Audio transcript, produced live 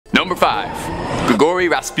Number 5. Grigory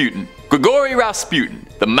Rasputin. Grigory Rasputin,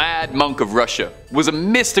 the Mad Monk of Russia, was a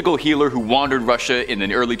mystical healer who wandered Russia in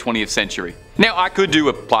the early 20th century. Now, I could do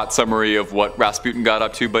a plot summary of what Rasputin got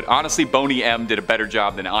up to, but honestly, Boney M did a better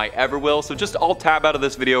job than I ever will, so just alt tab out of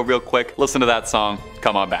this video real quick, listen to that song,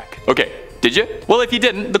 come on back. Okay. Did you? Well, if you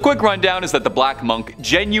didn't, the quick rundown is that the Black Monk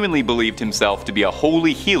genuinely believed himself to be a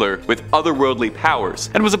holy healer with otherworldly powers,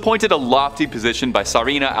 and was appointed a lofty position by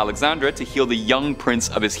Tsarina Alexandra to heal the young prince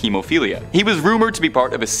of his hemophilia. He was rumored to be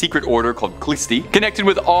part of a secret order called Klisti, connected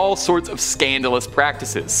with all sorts of scandalous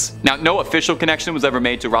practices. Now, no official connection was ever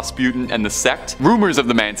made to Rasputin and the sect. Rumors of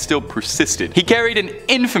the man still persisted. He carried an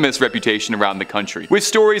infamous reputation around the country, with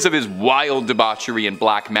stories of his wild debauchery and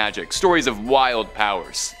black magic, stories of wild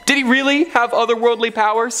powers. Did he really have otherworldly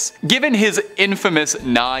powers? Given his infamous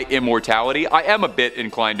nigh immortality, I am a bit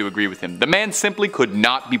inclined to agree with him. The man simply could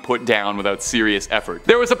not be put down without serious effort.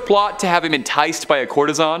 There was a plot to have him enticed by a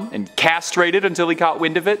courtesan and castrated until he caught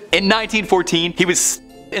wind of it. In 1914, he was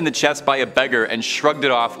in the chest by a beggar and shrugged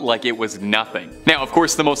it off like it was nothing. Now, of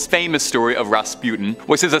course, the most famous story of Rasputin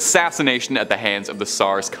was his assassination at the hands of the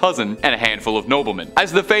Tsar's cousin and a handful of noblemen.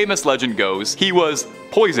 As the famous legend goes, he was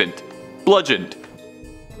poisoned, bludgeoned,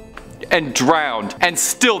 and drowned, and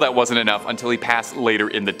still that wasn't enough until he passed later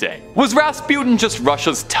in the day. Was Rasputin just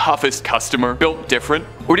Russia's toughest customer, built different?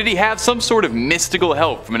 Or did he have some sort of mystical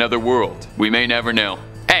help from another world? We may never know.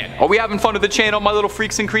 And are we having fun with the channel, my little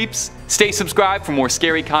freaks and creeps? Stay subscribed for more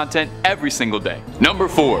scary content every single day. Number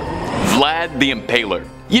 4. Vlad the Impaler.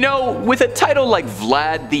 You know, with a title like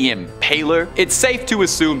Vlad the Impaler, it's safe to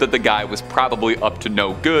assume that the guy was probably up to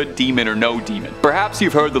no good, demon or no demon. Perhaps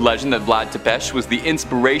you've heard the legend that Vlad Tepes was the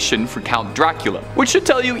inspiration for Count Dracula, which should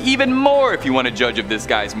tell you even more if you want to judge of this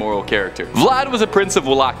guy's moral character. Vlad was a prince of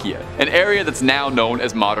Wallachia, an area that's now known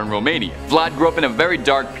as modern Romania. Vlad grew up in a very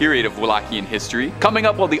dark period of Wallachian history, coming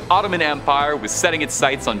up while the Ottoman Empire was setting its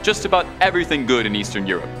sights on just about everything good in Eastern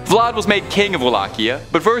Europe. Vlad was made king of Wallachia,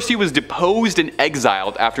 but first he was deposed and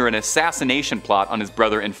exiled after an assassination plot on his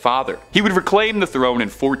brother and father. He would reclaim the throne in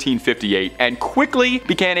 1458 and quickly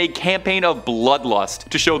began a campaign of bloodlust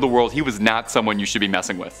to show the world he was not someone you should be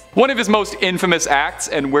messing with. One of his most infamous acts,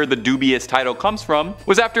 and where the dubious title comes from,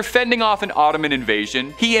 was after fending off an Ottoman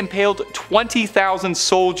invasion, he impaled 20,000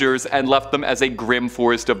 soldiers and left them as a grim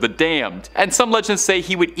forest of the damned. And some legends say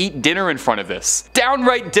he would eat dinner in front of this.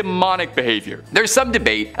 Downright demonic behavior. There's some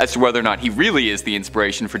debate as to whether or not he really is the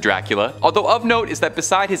inspiration for Dracula, although of note is that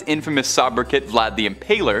beside his infamous sobriquet Vlad the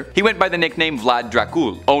Impaler, he went by the nickname Vlad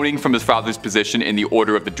Dracul, owning from his father's position in the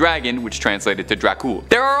Order of the Dragon, which translated to Dracul.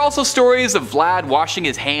 There are also stories of Vlad washing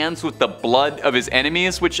his hands with the blood of his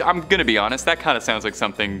enemies, which I'm gonna be honest, that kind of sounds like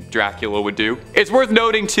something Dracula would do. It's worth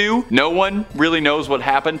noting too, no one really knows what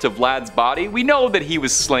happened to Vlad's body. We know that he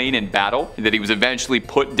was slain in battle, and that he was eventually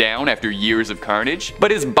put down after years of carnage,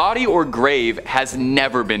 but his body or grave has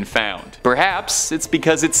never been found. Perhaps it's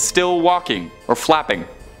because it's still walking, or flapping.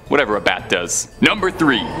 Whatever a bat does. Number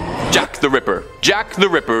 3. Jack the Ripper. Jack the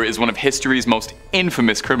Ripper is one of history's most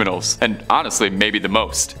infamous criminals, and honestly, maybe the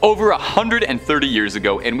most. Over 130 years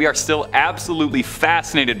ago, and we are still absolutely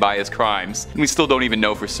fascinated by his crimes, and we still don't even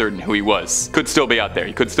know for certain who he was. Could still be out there,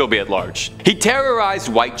 he could still be at large. He terrorized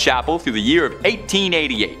Whitechapel through the year of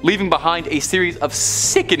 1888, leaving behind a series of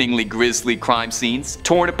sickeningly grisly crime scenes,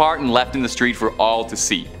 torn apart and left in the street for all to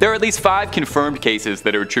see. There are at least 5 confirmed cases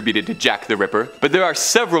that are attributed to Jack the Ripper, but there are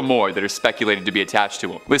several more that are speculated to be attached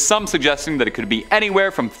to him, with some suggesting that it could be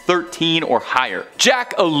anywhere from 13 or higher.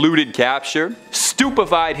 Jack eluded capture,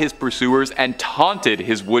 stupefied his pursuers, and taunted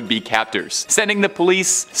his would-be captors, sending the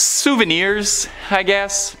police souvenirs, I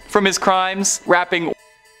guess, from his crimes, wrapping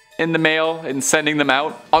in the mail and sending them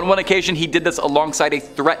out. On one occasion, he did this alongside a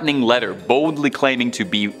threatening letter, boldly claiming to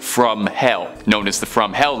be from hell, known as the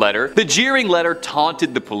From Hell letter. The jeering letter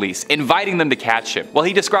taunted the police, inviting them to catch him, while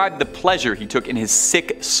he described the pleasure he took in his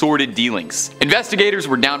sick, sordid dealings. Investigators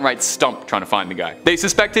were downright stumped trying to find the guy. They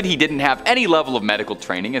suspected he didn't have any level of medical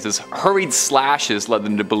training, as his hurried slashes led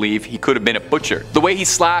them to believe he could have been a butcher. The way he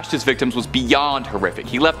slashed his victims was beyond horrific.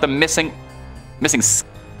 He left them missing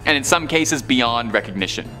and in some cases beyond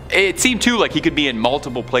recognition. It seemed too like he could be in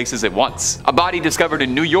multiple places at once. A body discovered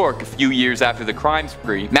in New York a few years after the crime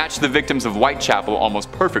spree matched the victims of Whitechapel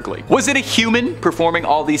almost perfectly. Was it a human performing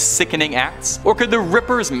all these sickening acts? Or could the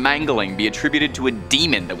Ripper's mangling be attributed to a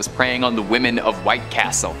demon that was preying on the women of White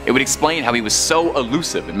Castle? It would explain how he was so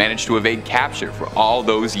elusive and managed to evade capture for all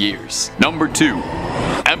those years. Number 2.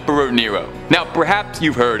 Emperor Nero. Now perhaps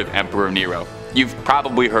you've heard of Emperor Nero. You've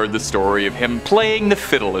probably heard the story of him playing the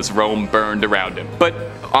fiddle as Rome burned around him. But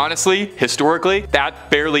Honestly, historically, that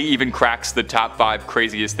barely even cracks the top 5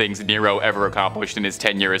 craziest things Nero ever accomplished in his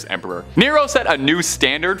tenure as emperor. Nero set a new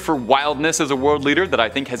standard for wildness as a world leader that I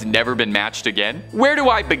think has never been matched again. Where do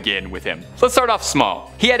I begin with him? Let's start off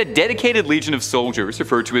small. He had a dedicated legion of soldiers,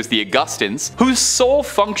 referred to as the Augustans, whose sole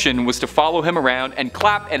function was to follow him around and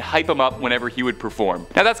clap and hype him up whenever he would perform.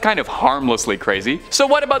 Now that's kind of harmlessly crazy. So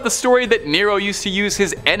what about the story that Nero used to use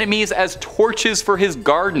his enemies as torches for his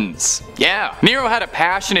gardens? Yeah, Nero had a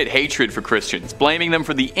passionate hatred for Christians, blaming them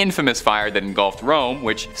for the infamous fire that engulfed Rome,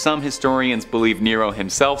 which some historians believe Nero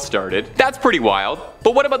himself started. That's pretty wild.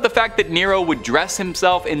 But what about the fact that Nero would dress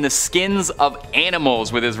himself in the skins of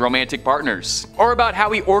animals with his romantic partners? Or about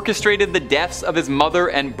how he orchestrated the deaths of his mother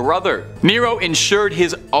and brother? Nero ensured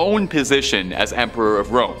his own position as emperor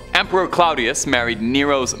of Rome. Emperor Claudius married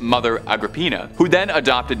Nero's mother Agrippina, who then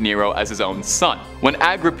adopted Nero as his own son. When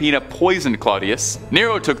Agrippina poisoned Claudius,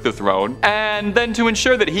 Nero took the throne, and then to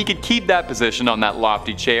ensure that he could keep that position on that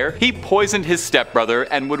lofty chair, he poisoned his stepbrother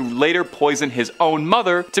and would later poison his own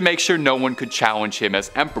mother to make sure no one could challenge him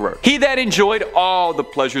as emperor. He then enjoyed all the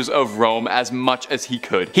pleasures of Rome as much as he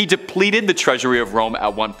could. He depleted the treasury of Rome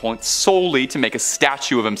at one point solely to make a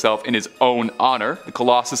statue of himself in his own honor, the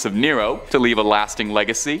Colossus of Nero, to leave a lasting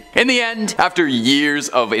legacy. In the end, after years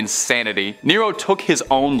of insanity, Nero took his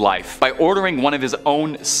own life by ordering one of his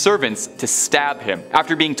own servants to stab him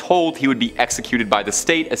after being told he would be executed by the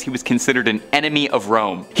state as he was considered an enemy of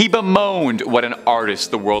Rome. He bemoaned what an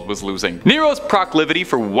artist the world was losing. Nero's proclivity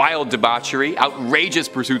for wild debauchery, outrageous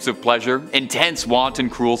pursuits of pleasure, intense wanton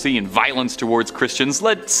cruelty, and violence towards Christians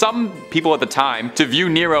led some people at the time to view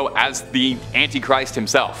Nero as the Antichrist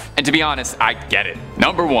himself. And to be honest, I get it.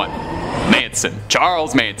 Number 1. Manson.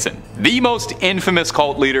 Charles Manson. The most infamous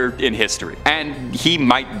cult leader in history. And he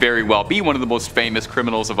might very well be one of the most famous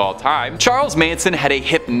criminals of all time. Charles Manson had a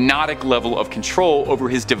hypnotic level of control over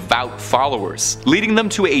his devout followers, leading them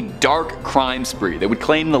to a dark crime spree that would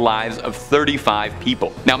claim the lives of 35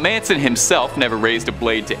 people. Now Manson himself never raised a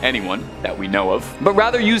blade to anyone that we know of, but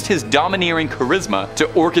rather used his domineering charisma to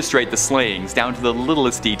orchestrate the slayings down to the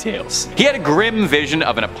littlest details. He had a grim vision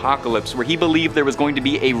of an apocalypse where he believed there was going to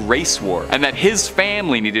be a race war and that his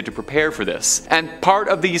family needed to prepare for this. And part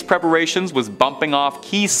of these preparations was bumping off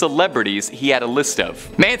key celebrities he had a list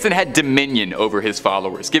of. Manson had dominion over his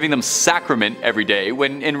followers, giving them sacrament every day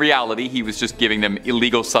when in reality he was just giving them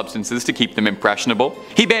illegal substances to keep them impressionable.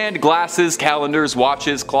 He banned glasses, calendars,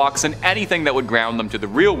 watches, clocks, and anything that would ground them to the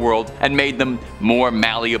real world and made them more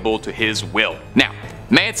malleable to his will. Now,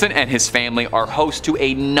 Manson and his family are host to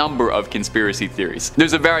a number of conspiracy theories.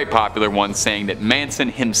 There's a very popular one saying that Manson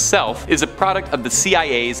himself is a product of the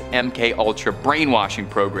CIA's MK Ultra brainwashing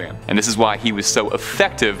program, and this is why he was so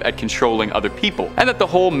effective at controlling other people, and that the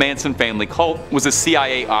whole Manson family cult was a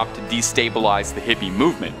CIA op to destabilize the hippie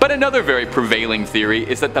movement. But another very prevailing theory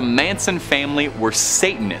is that the Manson family were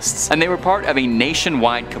Satanists, and they were part of a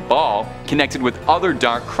nationwide cabal connected with other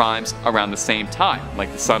dark crimes around the same time,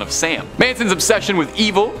 like the Son of Sam. Manson's obsession with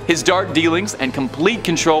evil, his dark dealings, and complete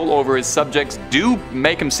control over his subjects do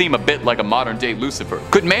make him seem a bit like a modern-day Lucifer.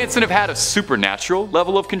 Could Manson have had a supernatural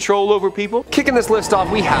level of control over people? Kicking this list off,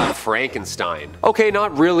 we have Frankenstein. Okay,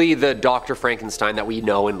 not really the Dr. Frankenstein that we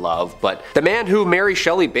know and love, but the man who Mary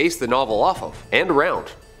Shelley based the novel off of, and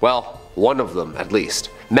around. Well, one of them at least.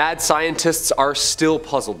 Mad scientists are still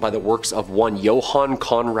puzzled by the works of one Johann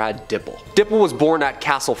Conrad Dippel. Dippel was born at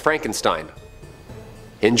Castle Frankenstein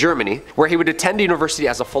in Germany, where he would attend university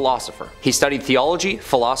as a philosopher. He studied theology,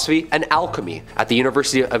 philosophy, and alchemy at the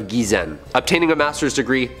University of Gießen, obtaining a master's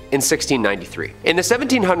degree in 1693. In the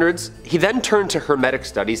 1700s, he then turned to Hermetic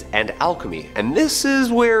studies and alchemy, and this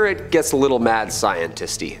is where it gets a little mad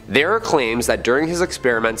scientisty. There are claims that during his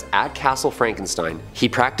experiments at Castle Frankenstein, he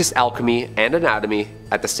practiced alchemy and anatomy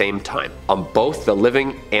at the same time, on both the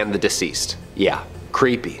living and the deceased. Yeah.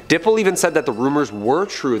 Creepy. Dippel even said that the rumors were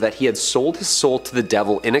true that he had sold his soul to the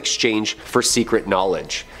devil in exchange for secret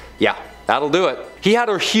knowledge. Yeah, that'll do it. He had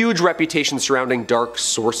a huge reputation surrounding dark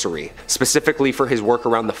sorcery, specifically for his work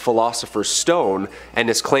around the Philosopher's Stone and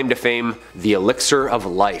his claim to fame, the elixir of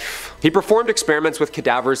life. He performed experiments with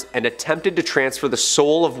cadavers and attempted to transfer the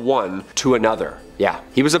soul of one to another. Yeah,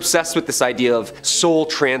 he was obsessed with this idea of soul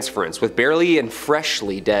transference with barely and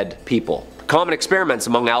freshly dead people. Common experiments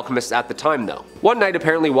among alchemists at the time though. One night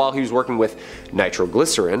apparently while he was working with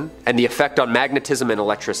nitroglycerin and the effect on magnetism and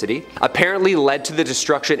electricity apparently led to the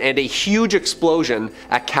destruction and a huge explosion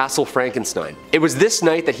at Castle Frankenstein. It was this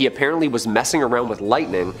night that he apparently was messing around with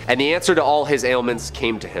lightning and the answer to all his ailments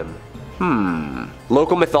came to him.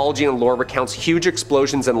 Local mythology and lore recounts huge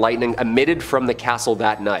explosions and lightning emitted from the castle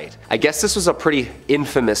that night. I guess this was a pretty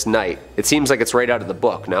infamous night. It seems like it's right out of the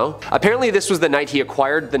book, no? Apparently this was the night he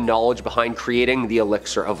acquired the knowledge behind creating the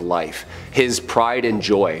elixir of life, his pride and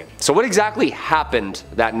joy. So what exactly happened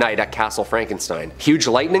that night at Castle Frankenstein? Huge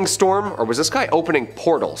lightning storm, or was this guy opening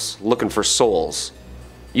portals looking for souls?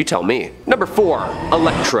 You tell me. Number 4,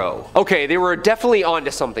 electro. Okay, they were definitely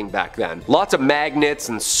onto something back then. Lots of magnets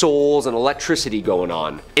and souls and electricity going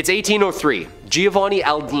on. It's 1803. Giovanni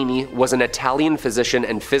Aldini was an Italian physician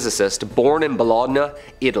and physicist born in Bologna,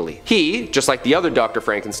 Italy. He, just like the other Dr.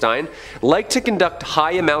 Frankenstein, liked to conduct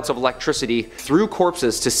high amounts of electricity through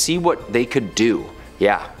corpses to see what they could do.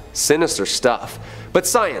 Yeah, sinister stuff. But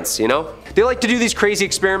science, you know? They like to do these crazy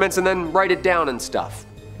experiments and then write it down and stuff.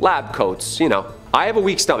 Lab coats, you know. I have a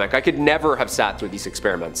weak stomach, I could never have sat through these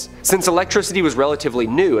experiments. Since electricity was relatively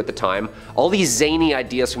new at the time, all these zany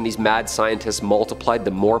ideas from these mad scientists multiplied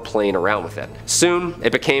the more playing around with it. Soon,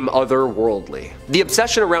 it became otherworldly. The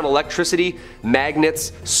obsession around electricity,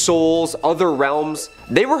 magnets, souls, other realms,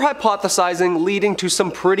 they were hypothesizing leading to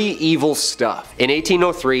some pretty evil stuff. In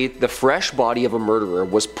 1803, the fresh body of a murderer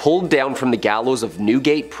was pulled down from the gallows of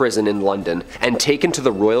Newgate Prison in London and taken to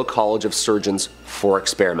the Royal College of Surgeons for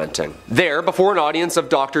experimenting. There, before an audience of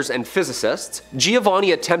doctors and physicists,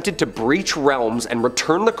 Giovanni attempted to breach realms and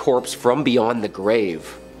return the corpse from beyond the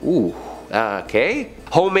grave. Ooh. Okay.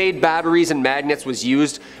 Homemade batteries and magnets was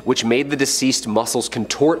used, which made the deceased muscles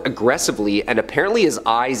contort aggressively, and apparently his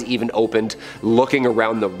eyes even opened, looking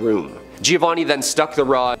around the room. Giovanni then stuck the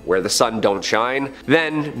rod where the sun don't shine,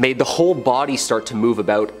 then made the whole body start to move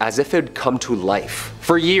about as if it had come to life.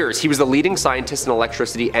 For years, he was the leading scientist in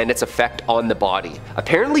electricity and its effect on the body.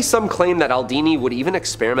 Apparently some claim that Aldini would even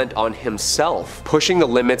experiment on himself, pushing the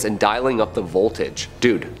limits and dialing up the voltage.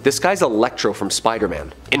 Dude, this guy's Electro from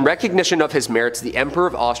Spider-Man. In recognition of his merits, the Emperor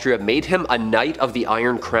of Austria made him a Knight of the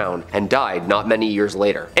Iron Crown and died not many years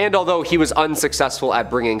later. And although he was unsuccessful at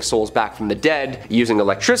bringing souls back from the dead using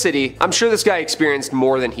electricity, I'm sure this guy experienced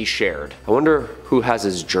more than he shared. I wonder who has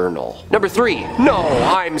his journal. Number 3. No,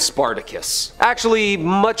 I'm Spartacus. Actually,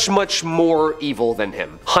 much more evil than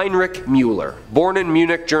him. Heinrich Müller. Born in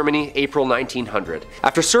Munich, Germany, April 1900.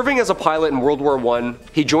 After serving as a pilot in World War I,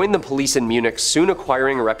 he joined the police in Munich, soon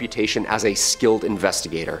acquiring a reputation as a skilled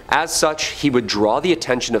investigator. As such, he would draw the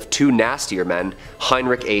attention of 2 nastier men,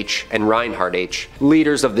 Heinrich H. and Reinhard H.,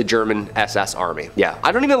 leaders of the German SS army. Yeah,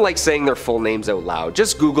 I don't even like saying their full names out loud.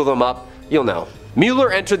 Just Google them up, you'll know.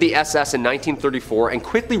 Müller entered the SS in 1934 and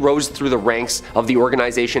quickly rose through the ranks of the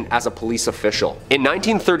organization as a police official. In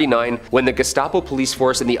 1939, when the Gestapo police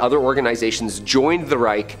force and the other organizations joined the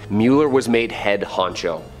Reich, Müller was made head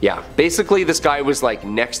honcho. Yeah, basically this guy was like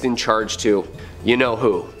next in charge to you know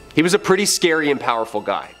who. He was a pretty scary and powerful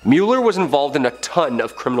guy. Müller was involved in a ton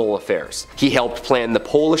of criminal affairs. He helped plan the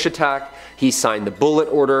Polish attack, he signed the bullet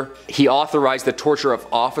order, he authorized the torture of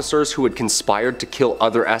officers who had conspired to kill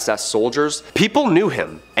other SS soldiers. People knew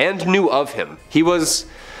him, and knew of him. He was,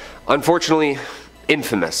 unfortunately,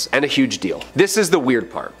 infamous and a huge deal. This is the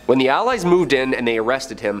weird part. When the Allies moved in and they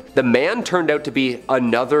arrested him, the man turned out to be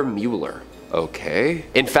another Müller. Okay.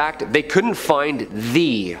 In fact, they couldn't find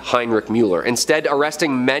the Heinrich Müller, instead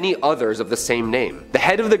arresting many others of the same name. The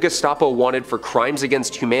head of the Gestapo wanted for crimes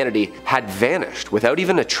against humanity had vanished without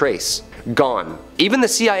even a trace. Gone. Even the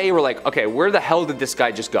CIA were like, okay, where the hell did this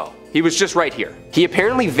guy just go? He was just right here. He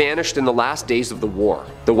apparently vanished in the last days of the war.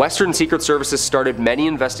 The Western Secret Services started many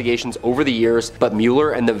investigations over the years, but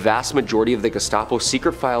Müller and the vast majority of the Gestapo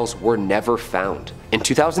secret files were never found. In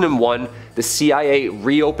 2001, the CIA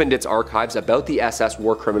reopened its archives about the SS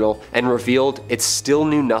war criminal and revealed it still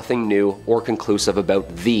knew nothing new or conclusive about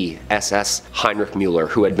the SS Heinrich Müller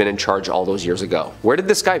who had been in charge all those years ago. Where did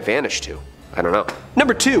this guy vanish to? I don't know.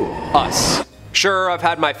 Number 2, us. Sure, I've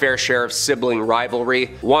had my fair share of sibling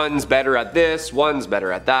rivalry. One's better at this, one's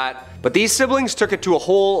better at that. But these siblings took it to a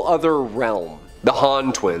whole other realm. The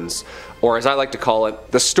Han twins, or as I like to call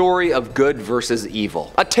it, the story of good versus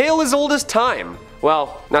evil. A tale as old as time.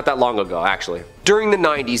 Well, not that long ago, actually. During the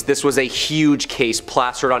 90s, this was a huge case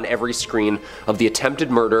plastered on every screen of the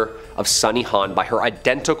attempted murder of Sunny Han by her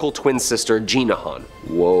identical twin sister, Gina Han.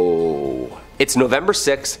 Whoa. It's November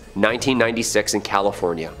 6, 1996 in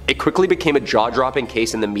California. It quickly became a jaw-dropping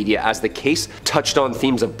case in the media as the case touched on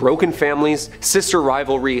themes of broken families, sister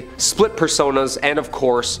rivalry, split personas, and of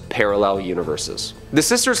course, parallel universes. The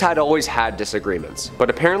sisters had always had disagreements,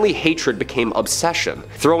 but apparently hatred became obsession.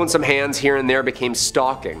 Throwing some hands here and there became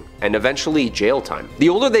stalking, and eventually jail time. The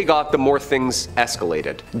older they got, the more things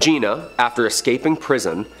escalated. Gina, after escaping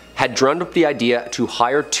prison, had drummed up the idea to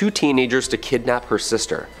hire 2 teenagers to kidnap her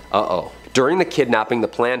sister. Uh-oh. During the kidnapping, the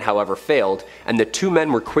plan, however, failed, and the two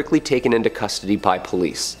men were quickly taken into custody by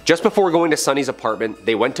police. Just before going to Sonny's apartment,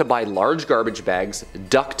 they went to buy large garbage bags,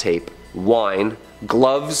 duct tape, wine,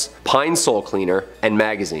 gloves, Pine Sol cleaner, and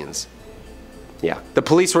magazines. Yeah. The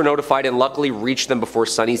police were notified and luckily reached them before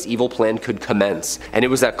Sonny's evil plan could commence. And it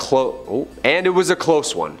was a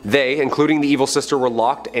close one. They, including the evil sister, were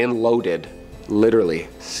locked and loaded. Literally.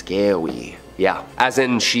 Scary. Yeah, as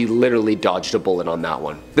in she literally dodged a bullet on that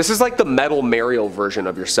one. This is like the Metal Mario version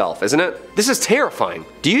of yourself, isn't it? This is terrifying.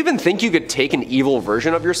 Do you even think you could take an evil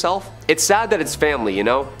version of yourself? It's sad that it's family, you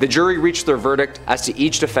know? The jury reached their verdict as to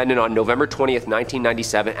each defendant on November 20th,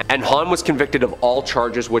 1997, and Han was convicted of all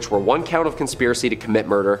charges, which were 1 count of conspiracy to commit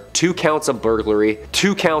murder, 2 counts of burglary,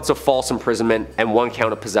 2 counts of false imprisonment, and 1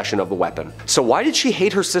 count of possession of a weapon. So why did she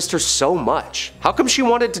hate her sister so much? How come she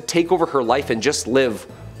wanted to take over her life and just live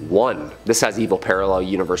one? This has evil parallel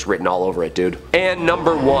universe written all over it, dude. And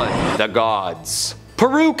number 1, the gods.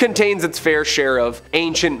 Peru contains its fair share of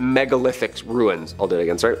ancient megalithic ruins. I'll do it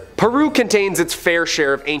again, sorry. Peru contains its fair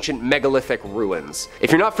share of ancient megalithic ruins. If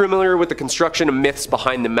you're not familiar with the construction and myths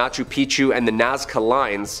behind the Machu Picchu and the Nazca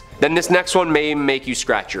lines, then this next one may make you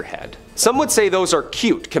scratch your head. Some would say those are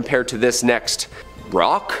cute compared to this next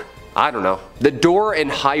rock? I don't know. The door in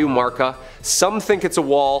Hayumarca, some think it's a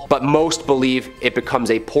wall, but most believe it becomes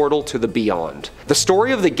a portal to the beyond. The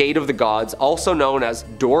story of the Gate of the Gods, also known as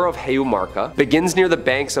Door of Hayumarca, begins near the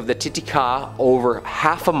banks of the Titicaca over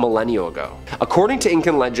half a millennium ago. According to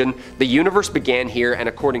Incan legend, the universe began here, and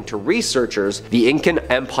according to researchers, the Incan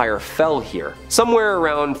Empire fell here, somewhere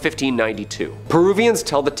around 1592. Peruvians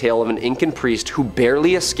tell the tale of an Incan priest who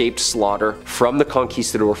barely escaped slaughter from the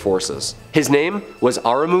conquistador forces. His name was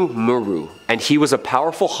Aramu Muru, and he was a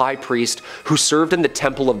powerful high priest who served in the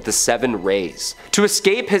Temple of the Seven Rays. To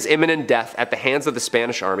escape his imminent death at the hands of the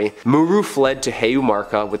Spanish army, Muru fled to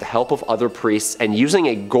Hayumarca with the help of other priests, and using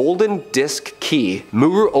a golden disc key,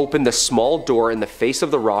 Muru opened the small door in the face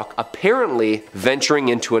of the rock, apparently venturing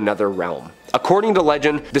into another realm. According to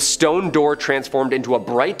legend, the stone door transformed into a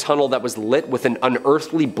bright tunnel that was lit with an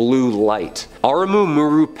unearthly blue light. Aramu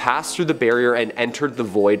Muru passed through the barrier and entered the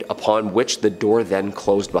void, upon which the door then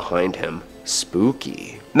closed behind him.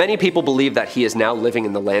 Spooky. Many people believe that he is now living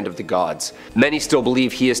in the land of the gods. Many still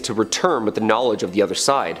believe he is to return with the knowledge of the other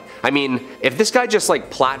side. I mean, if this guy just like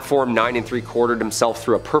platform 9 3/4 himself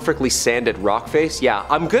through a perfectly sanded rock face, yeah,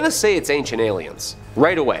 I'm gonna say it's ancient aliens.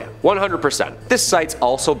 Right away, 100%. This site's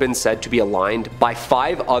also been said to be aligned by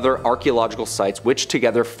 5 other archaeological sites which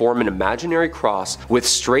together form an imaginary cross with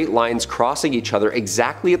straight lines crossing each other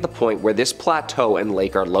exactly at the point where this plateau and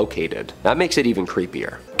lake are located. That makes it even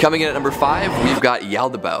creepier. Coming in at number 5, we've got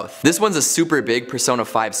Yaldabaoth. This one's a super big Persona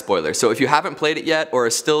 5 spoiler, so if you haven't played it yet or are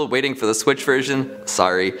still waiting for the Switch version,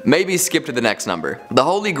 sorry, maybe skip to the next number. The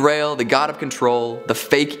Holy Grail, the God of Control, the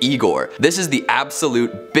fake Igor. This is the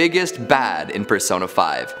absolute biggest bad in Persona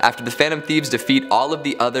 5. After the Phantom Thieves defeat all of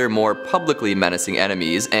the other more publicly menacing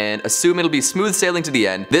enemies and assume it'll be smooth sailing to the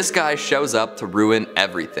end, this guy shows up to ruin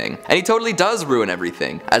everything. And he totally does ruin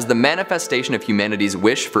everything. As the manifestation of humanity's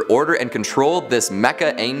wish for order and control, this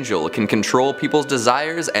mecha angel can control people's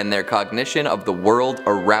desires and their cognition of the world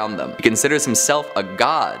around them. He considers himself a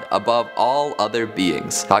god above all other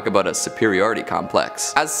beings. Talk about a superiority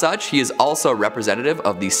complex. As such, he is also representative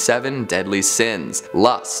of the 7 deadly sins: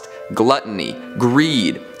 lust, gluttony,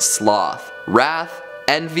 greed, sloth, wrath,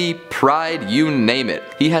 envy, pride, you name it.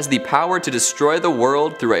 He has the power to destroy the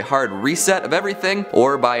world through a hard reset of everything,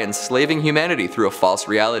 or by enslaving humanity through a false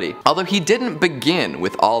reality. Although he didn't begin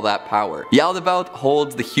with all that power. Yaldabaoth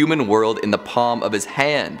holds the human world in the palm of his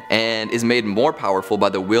hand, and is made more powerful by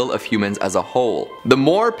the will of humans as a whole. The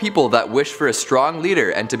more people that wish for a strong leader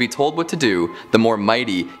and to be told what to do, the more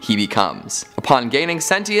mighty he becomes. Upon gaining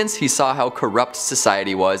sentience, he saw how corrupt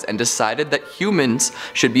society was and decided that humans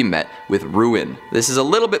should be met with ruin. This is a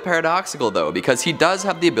little bit paradoxical though, because he does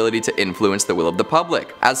have the ability to influence the will of the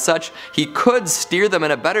public. As such, he could steer them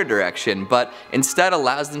in a better direction, but instead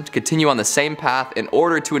allows them to continue on the same path in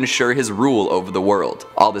order to ensure his rule over the world.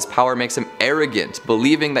 All this power makes him arrogant,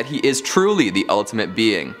 believing that he is truly the ultimate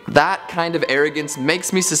being. That kind of arrogance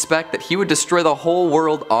makes me suspect that he would destroy the whole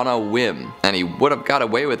world on a whim, and he would have got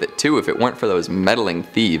away with it too if it weren't for those meddling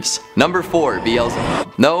thieves. Number 4,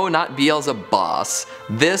 Beelzebub. No, not Beelzebub.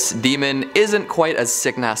 This demon isn't quite as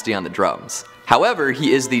sick nasty on the drums. However,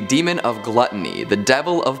 he is the demon of gluttony, the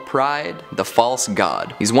devil of pride, the false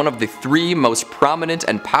god. He's one of the 3 most prominent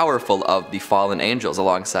and powerful of the fallen angels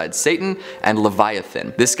alongside Satan and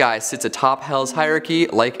Leviathan. This guy sits atop Hell's hierarchy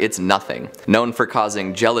like it's nothing. Known for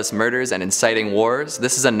causing jealous murders and inciting wars,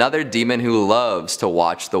 this is another demon who loves to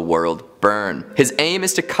watch the world burn. His aim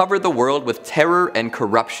is to cover the world with terror and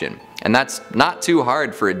corruption. And that's not too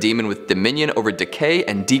hard for a demon with dominion over decay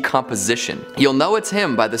and decomposition. You'll know it's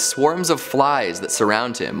him by the swarms of flies that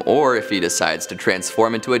surround him, or if he decides to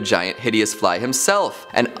transform into a giant hideous fly himself.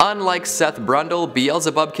 And unlike Seth Brundle,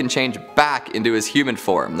 Beelzebub can change back into his human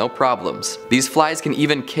form, no problems. These flies can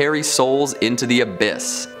even carry souls into the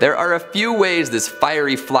abyss. There are a few ways this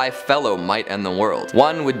fiery fly fellow might end the world.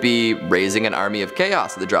 One would be raising an army of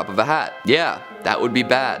chaos at the drop of a hat. Yeah, that would be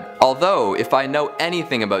bad. Although, if I know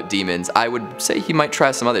anything about demons, I would say he might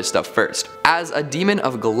try some other stuff first. As a demon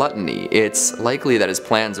of gluttony, it's likely that his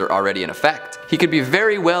plans are already in effect. He could be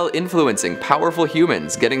very well influencing powerful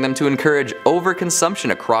humans, getting them to encourage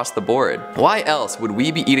overconsumption across the board. Why else would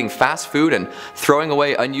we be eating fast food and throwing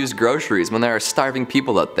away unused groceries when there are starving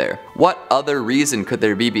people out there? What other reason could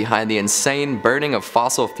there be behind the insane burning of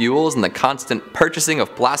fossil fuels and the constant purchasing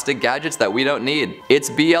of plastic gadgets that we don't need?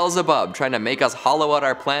 It's Beelzebub trying to make us hollow out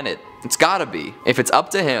our planet. It's gotta be. If it's up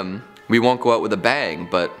to him, we won't go out with a bang,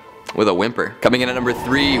 but with a whimper. Coming in at number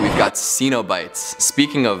 3, we've got Cenobites.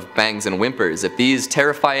 Speaking of bangs and whimpers, if these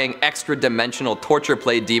terrifying extra-dimensional torture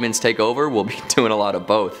play demons take over, we'll be doing a lot of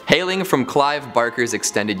both. Hailing from Clive Barker's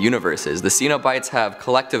extended universes, the Cenobites have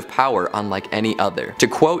collective power unlike any other. To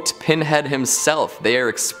quote Pinhead himself, they are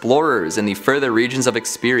explorers in the further regions of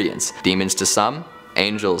experience. Demons to some,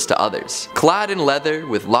 angels to others. Clad in leather,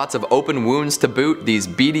 with lots of open wounds to boot, these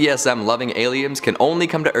BDSM-loving aliens can only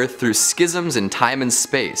come to Earth through schisms in time and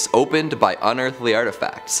space, opened by unearthly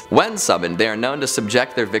artifacts. When summoned, they are known to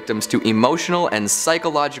subject their victims to emotional and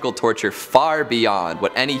psychological torture far beyond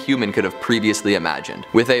what any human could have previously imagined.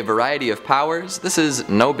 With a variety of powers, this is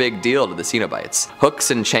no big deal to the Cenobites.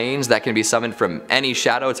 Hooks and chains that can be summoned from any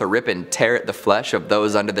shadow to rip and tear at the flesh of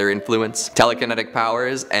those under their influence, telekinetic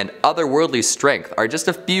powers, and otherworldly strength are just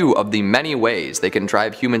a few of the many ways they can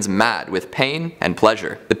drive humans mad with pain and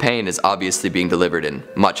pleasure. The pain is obviously being delivered in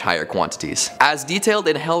much higher quantities. As detailed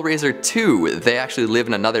in Hellraiser 2, they actually live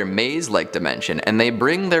in another maze-like dimension, and they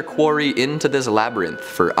bring their quarry into this labyrinth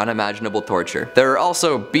for unimaginable torture. There are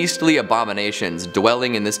also beastly abominations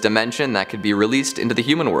dwelling in this dimension that could be released into the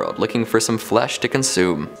human world, looking for some flesh to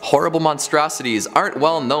consume. Horrible monstrosities aren't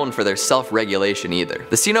well known for their self-regulation either.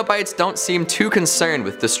 The Cenobites don't seem too concerned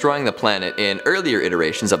with destroying the planet in earlier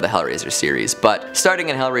iterations of the Hellraiser series, but starting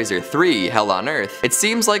in Hellraiser 3, Hell on Earth, it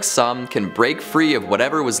seems like some can break free of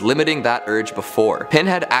whatever was limiting that urge before.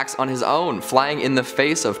 Pinhead acts on his own, flying in the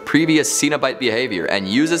face of previous Cenobite behavior, and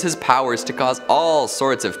uses his powers to cause all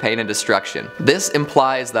sorts of pain and destruction. This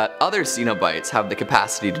implies that other Cenobites have the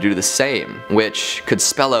capacity to do the same, which could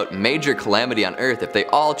spell out major calamity on Earth if they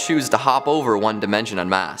all choose to hop over one dimension en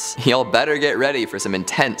masse. Y'all better get ready for some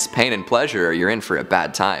intense pain and pleasure, or you're in for a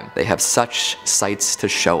bad time. They have such sights to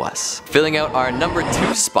show us. Filling out our number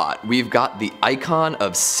 2 spot, we've got the Icon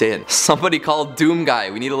of Sin. Somebody call Doom Guy,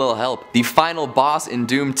 we need a little help. The final boss in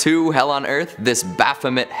Doom 2, Hell on Earth, this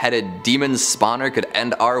Baphomet-headed demon spawner could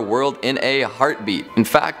end our world in a heartbeat. In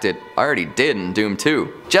fact, it already did in Doom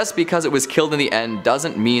 2. Just because it was killed in the end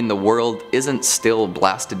doesn't mean the world isn't still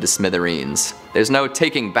blasted to smithereens. There's no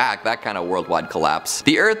taking back that kind of worldwide collapse.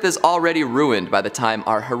 The Earth is already ruined by the time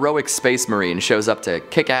our heroic space marine shows up to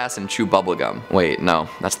kick ass and chew bubblegum. Wait, no,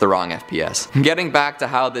 that's the wrong FPS. Getting back to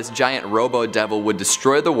how this giant robo-devil would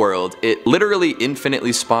destroy the world, it literally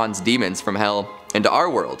infinitely spawns demons from hell into our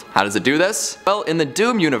world. How does it do this? Well, in the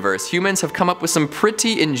Doom universe, humans have come up with some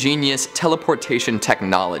pretty ingenious teleportation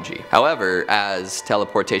technology. However, as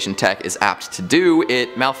teleportation tech is apt to do,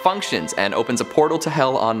 it malfunctions and opens a portal to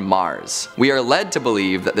hell on Mars. We are led to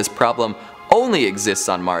believe that this problem only exists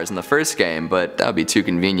on Mars in the first game, but that would be too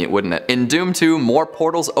convenient, wouldn't it? In Doom 2, more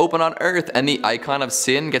portals open on Earth, and the Icon of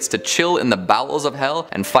Sin gets to chill in the bowels of hell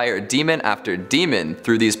and fire demon after demon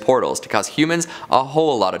through these portals to cause humans a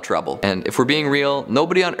whole lot of trouble. And if we're being real,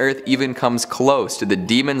 nobody on Earth even comes close to the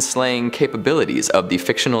demon-slaying capabilities of the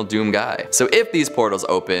fictional Doom guy. So if these portals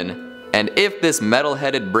open, and if this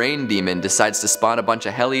metal-headed brain demon decides to spawn a bunch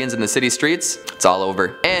of Hellions in the city streets, it's all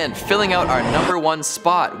over. And filling out our number 1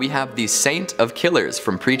 spot, we have the Saint of Killers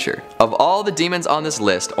from Preacher. Of all the demons on this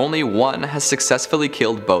list, only one has successfully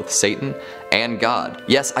killed both Satan and God.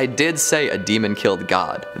 Yes, I did say a demon killed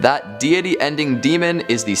God. That deity-ending demon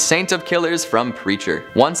is the Saint of Killers from Preacher.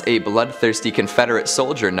 Once a bloodthirsty Confederate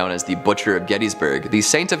soldier known as the Butcher of Gettysburg, the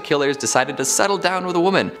Saint of Killers decided to settle down with a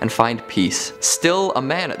woman and find peace. Still a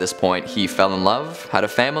man at this point, he fell in love, had a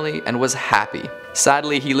family, and was happy.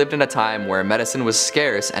 Sadly, he lived in a time where medicine was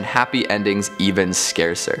scarce and happy endings even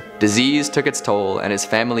scarcer. Disease took its toll, and his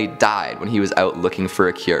family died when he was out looking for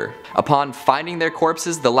a cure. Upon finding their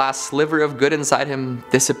corpses, the last sliver of good inside him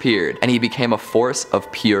disappeared, and he became a force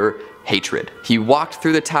of pure hatred. He walked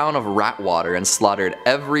through the town of Ratwater and slaughtered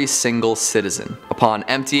every single citizen. Upon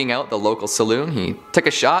emptying out the local saloon, he took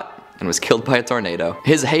a shot and was killed by a tornado.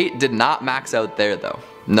 His hate did not max out there though.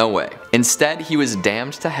 No way. Instead, he was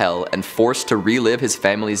damned to hell and forced to relive his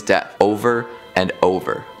family's death over and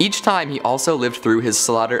over. Each time he also lived through his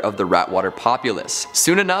slaughter of the Ratwater populace.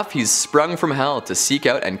 Soon enough, he's sprung from hell to seek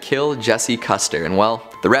out and kill Jesse Custer, and well,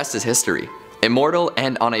 the rest is history. Immortal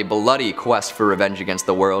and on a bloody quest for revenge against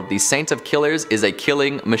the world, the Saint of Killers is a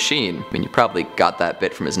killing machine. I mean, you probably got that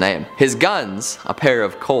bit from his name. His guns, a pair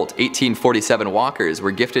of Colt 1847 Walkers,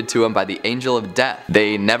 were gifted to him by the Angel of Death.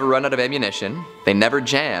 They never run out of ammunition, they never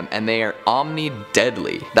jam, and they are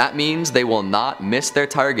omni-deadly. That means they will not miss their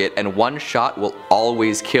target, and one shot will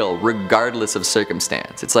always kill, regardless of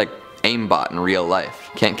circumstance. It's like aimbot in real life.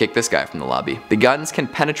 Can't kick this guy from the lobby. The guns can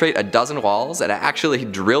penetrate a dozen walls and actually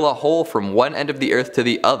drill a hole from one end of the earth to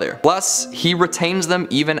the other. Plus, he retains them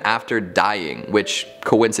even after dying, which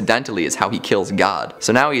coincidentally is how he kills God.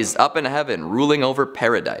 So now he's up in heaven, ruling over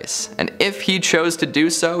paradise. And if he chose to do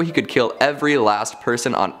so, he could kill every last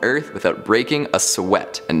person on earth without breaking a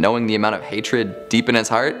sweat. And knowing the amount of hatred deep in his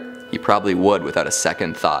heart, he probably would without a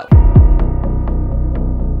second thought.